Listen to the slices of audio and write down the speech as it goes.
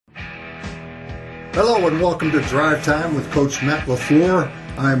Hello and welcome to Drive Time with Coach Matt LaFleur.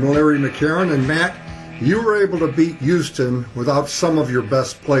 I'm Larry McCarron, and Matt, you were able to beat Houston without some of your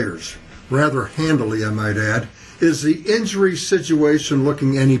best players. Rather handily, I might add. Is the injury situation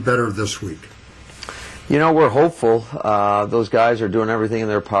looking any better this week? You know, we're hopeful. Those guys are doing everything in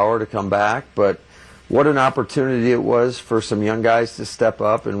their power to come back, but what an opportunity it was for some young guys to step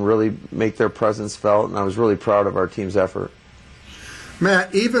up and really make their presence felt, and I was really proud of our team's effort.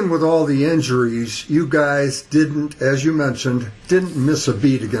 Matt, even with all the injuries, you guys didn't, as you mentioned, didn't miss a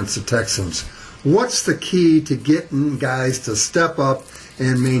beat against the Texans. What's the key to getting guys to step up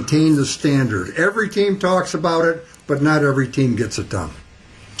and maintain the standard? Every team talks about it, but not every team gets it done.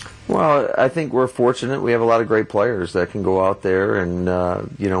 Well, I think we're fortunate. We have a lot of great players that can go out there and,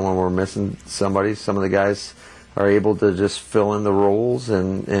 when we're missing somebody, some of the guys are able to just fill in the roles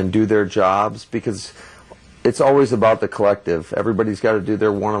and do their jobs, because it's always about the collective. Everybody's got to do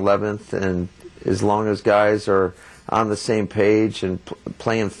their 1/11th, and as long as guys are on the same page and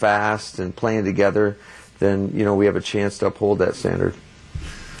playing fast and playing together, then, we have a chance to uphold that standard.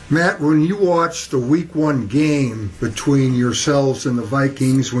 Matt, when you watch the Week 1 game between yourselves and the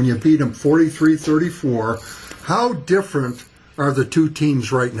Vikings, when you beat them 43-34, how different are the two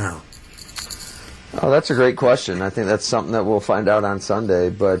teams right now? Oh, that's a great question. I think that's something that we'll find out on Sunday.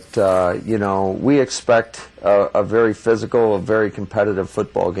 But, we expect a very physical, a very competitive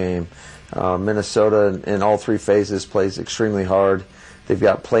football game. Minnesota, in all three phases, plays extremely hard. They've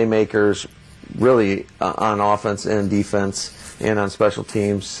got playmakers really on offense and defense and on special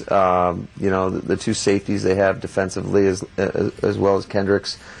teams. The two safeties they have defensively as well as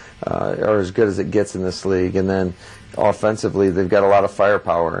Kendricks are as good as it gets in this league. And then offensively, they've got a lot of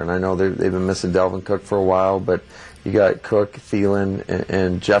firepower. And I know they've been missing Delvin Cook for a while, but you got Cook, Thielen,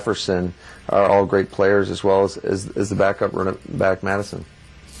 and Jefferson are all great players, as well as the backup running back Madison.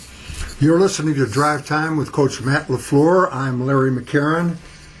 You're listening to Drive Time with Coach Matt LaFleur. I'm Larry McCarron.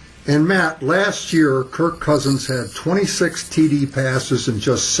 And Matt, last year, Kirk Cousins had 26 TD passes and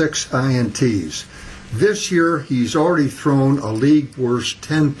just 6 INTs. This year, he's already thrown a league-worst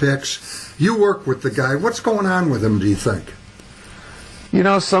 10 picks. You work with the guy. What's going on with him, do you think?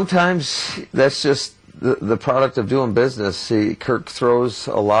 Sometimes that's just the product of doing business. Kirk throws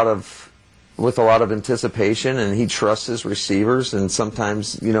with a lot of anticipation, and he trusts his receivers, and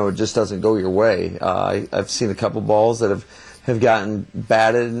sometimes, it just doesn't go your way. I've seen a couple balls that have gotten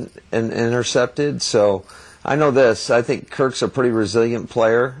batted and intercepted. So I know this. I think Kirk's a pretty resilient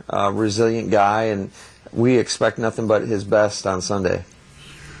player, resilient guy, and we expect nothing but his best on Sunday.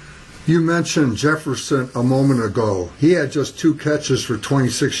 You mentioned Jefferson a moment ago. He had just 2 catches for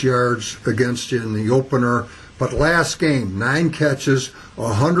 26 yards against you in the opener. But last game, 9 catches,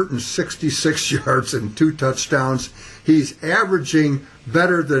 166 yards, and 2 touchdowns. He's averaging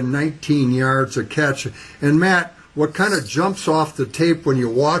better than 19 yards a catch. And Matt, what kind of jumps off the tape when you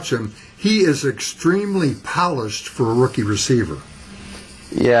watch him, he is extremely polished for a rookie receiver.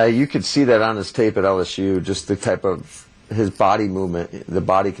 Yeah, you could see that on his tape at LSU, just the type of his body movement, the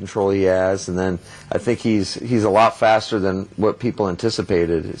body control he has, and then I think he's a lot faster than what people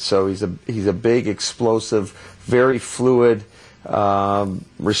anticipated. So he's a big, explosive, very fluid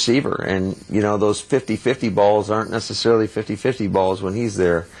receiver, and those 50-50 balls aren't necessarily 50-50 balls when he's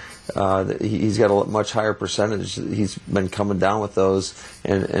there. He's got a much higher percentage. He's been coming down with those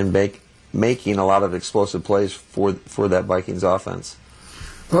and making a lot of explosive plays for that Vikings offense.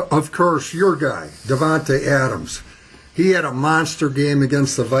 Of course, your guy, Davante Adams. He had a monster game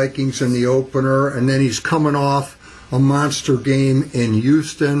against the Vikings in the opener, and then he's coming off a monster game in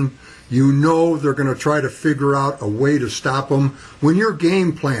Houston. You know they're going to try to figure out a way to stop him. When you're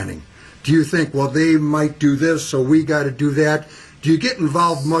game planning, do you think, well, they might do this, so we got to do that? Do you get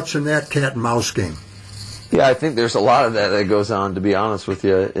involved much in that cat and mouse game? Yeah, I think there's a lot of that goes on, to be honest with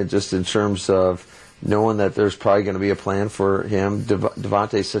you, just in terms of knowing that there's probably going to be a plan for him.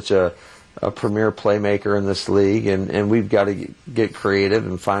 Davante's such a premier playmaker in this league, and we've got to get creative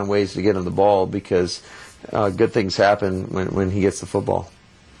and find ways to get him the ball, because good things happen when he gets the football.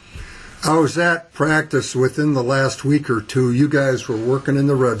 I was at practice within the last week or two. You guys were working in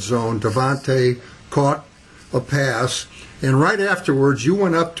the red zone. Davante caught a pass, and right afterwards you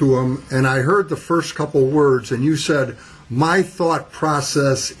went up to him, and I heard the first couple words, and you said, "My thought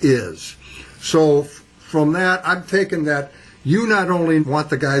process is." So from that, I'm taking that you not only want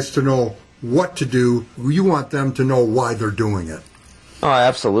the guys to know what to do, you want them to know why they're doing it. Oh,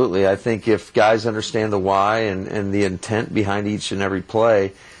 absolutely. I think if guys understand the why and the intent behind each and every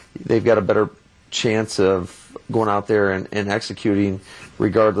play, they've got a better chance of going out there and executing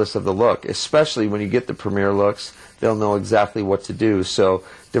regardless of the look. Especially when you get the premier looks, they'll know exactly what to do. So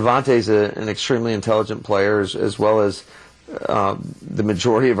Devontae's an extremely intelligent player, as well as the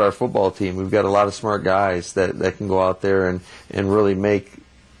majority of our football team. We've got a lot of smart guys that can go out there and really make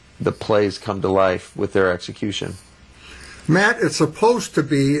the plays come to life with their execution. Matt, it's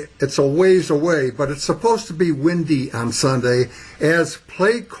a ways away, but it's supposed to be windy on Sunday. As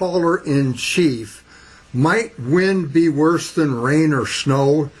play caller in chief, might wind be worse than rain or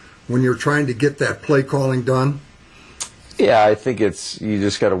snow when you're trying to get that play calling done? Yeah, I think you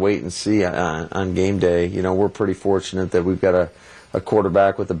just got to wait and see on game day. You know, we're pretty fortunate that we've got a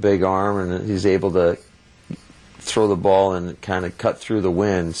quarterback with a big arm, and he's able to throw the ball and kind of cut through the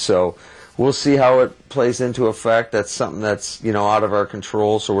wind. So we'll see how it plays into effect. That's something that's, out of our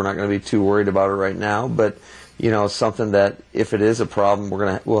control, so we're not going to be too worried about it right now. But, something that if it is a problem,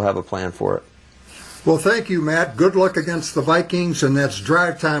 we'll have a plan for it. Well, thank you, Matt. Good luck against the Vikings, and that's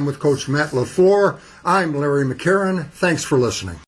Drive Time with Coach Matt LaFleur. I'm Larry McCarron. Thanks for listening.